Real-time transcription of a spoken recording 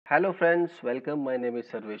Hello friends, welcome. My name is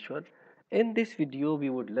Sarveshwar. In this video, we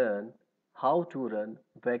would learn how to run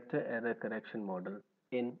vector error correction model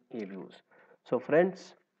in Eviews. So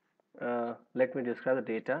friends, let me describe the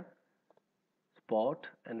data, spot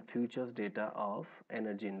and futures data of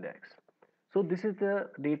energy index. So this is the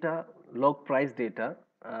data, log price data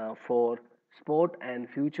for spot and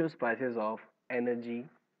futures prices of energy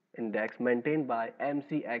index maintained by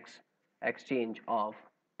MCX Exchange of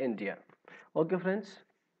India. Okay friends,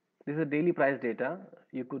 this is a daily price data.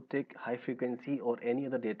 You could take high frequency or any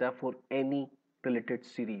other data for any related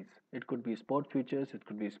series. It could be spot futures, it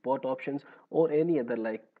could be spot options, or any other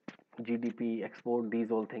like GDP, export,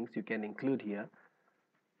 these all things you can include here.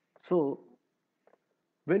 So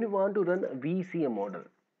when you want to run a VECM model,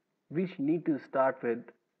 we need to start with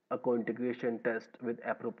a co-integration test with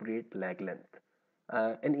appropriate lag length.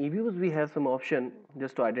 In Eviews, we have some option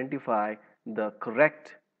just to identify the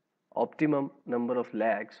correct optimum number of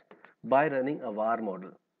lags by running a VAR model.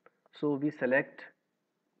 So we select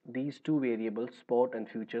these two variables, spot and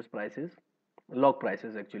futures prices, log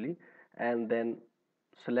prices actually, and then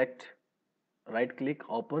select, right click,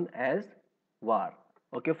 open as VAR.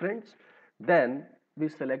 Okay friends, then we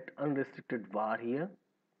select unrestricted VAR here.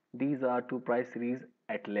 These are two price series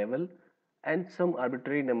at level and some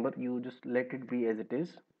arbitrary number, you just let it be as it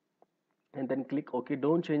is and then click OK.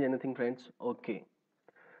 Don't change anything friends. Okay,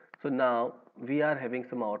 so now we are having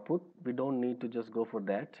some output. We don't need to just go for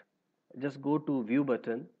that. Just go to view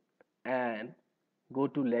button and go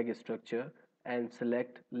to lag structure and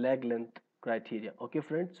select lag length criteria. Okay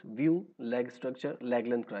friends, view lag structure, lag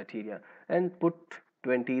length criteria, and put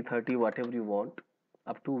 20, 30, whatever you want,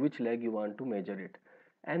 up to which lag you want to measure it.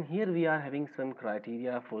 And here we are having some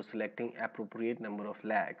criteria for selecting appropriate number of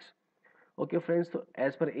lags. Okay friends, so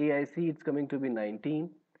as per AIC it's coming to be 19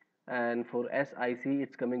 and for SIC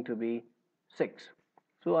it's coming to be 6.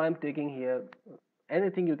 So I'm taking here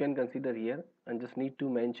anything you can consider here and just need to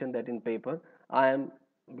mention that in paper. I am,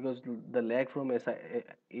 because the lag from SI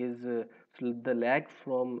is the lag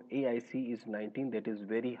from AIC is 19, that is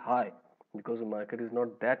very high because the market is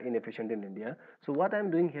not that inefficient in India. So what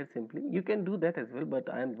I'm doing here, simply you can do that as well, but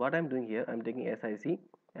I'm doing here, I'm taking SIC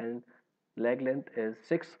and lag length is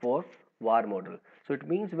 6 for VAR model. So it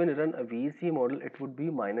means when you run a VECM model, it would be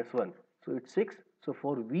 -1. So it's 6. So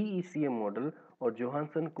for VECM model or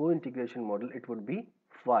Johansson co-integration model, it would be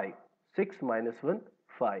 5. 6 minus 1,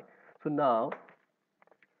 5. So now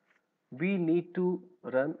we need to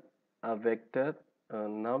run a vector.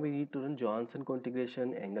 Now we need to run Johansson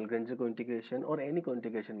co-integration, Engel-Granger co-integration, or any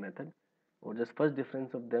co-integration method, or just first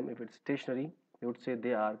difference of them. If it's stationary, you would say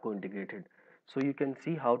they are co-integrated. So you can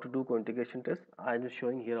see how to do co-integration test. I am just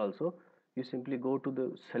showing here also. You simply go to the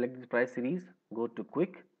select this price series, go to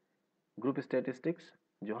quick, group statistics,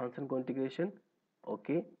 Johansson co-integration,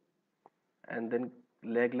 okay, and then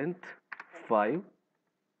lag length 5,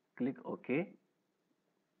 click OK.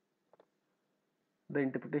 The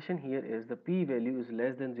interpretation here is the p-value is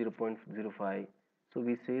less than 0.05, so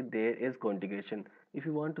we say there is co-integration. If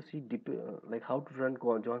you want to see deep, like how to run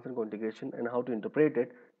Johansson co-integration and how to interpret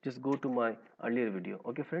it, just go to my earlier video.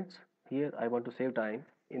 Okay friends, here I want to save time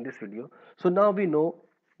in this video. So now we know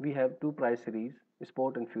we have two price series,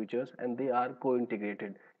 spot and futures, and they are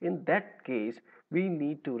co-integrated. In that case, we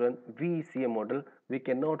need to run VECM model. We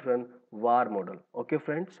cannot run VAR model. Okay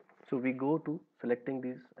friends, so we go to selecting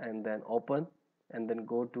this and then open and then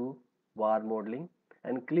go to VAR modeling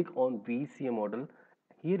and click on VECM model.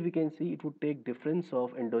 Here we can see it would take difference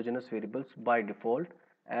of endogenous variables by default,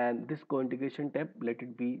 and this co-integration tab, let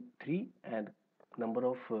it be 3, and number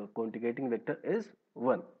of co-integrating vector is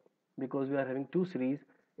 1. Because we are having two series,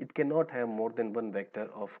 it cannot have more than one vector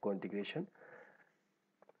of co-integration.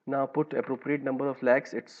 Now put appropriate number of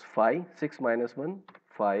lags, it's 5. 6 minus 1,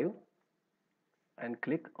 5, and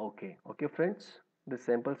click OK. Okay friends, the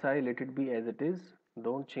sample size, let it be as it is,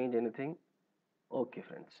 don't change anything. Okay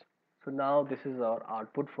friends, so now this is our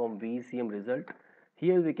output from VECM result.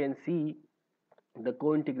 Here we can see the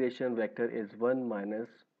co-integration vector is 1 minus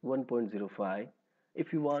 1.05.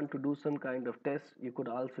 If you want to do some kind of test, you could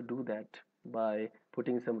also do that by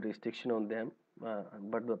putting some restriction on them,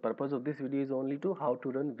 but the purpose of this video is only to how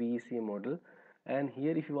to run VECM model. And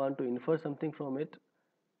here if you want to infer something from it,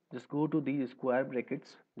 just go to these square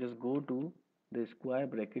brackets, just go to the square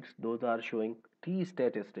brackets, those are showing t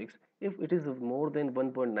statistics. If it is more than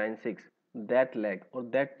 1.96, that lag or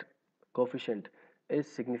that coefficient is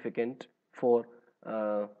significant for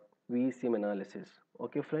VECM analysis.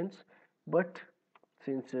 Okay friends, but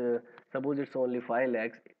since suppose it's only 5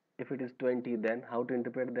 lags, if it is 20, then how to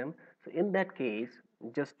interpret them? So in that case,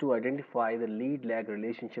 just to identify the lead lag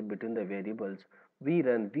relationship between the variables, we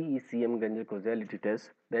run VECM Ganjar causality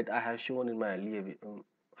test that I have shown in my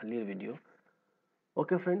earlier video.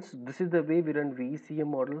 Okay friends, this is the way we run VECM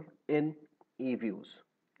model in Eviews.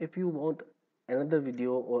 If you want another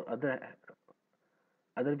video or other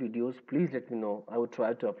videos, please let me know. I will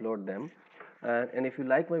try to upload them. And if you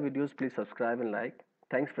like my videos, please subscribe and like.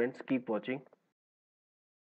 Thanks friends, keep watching.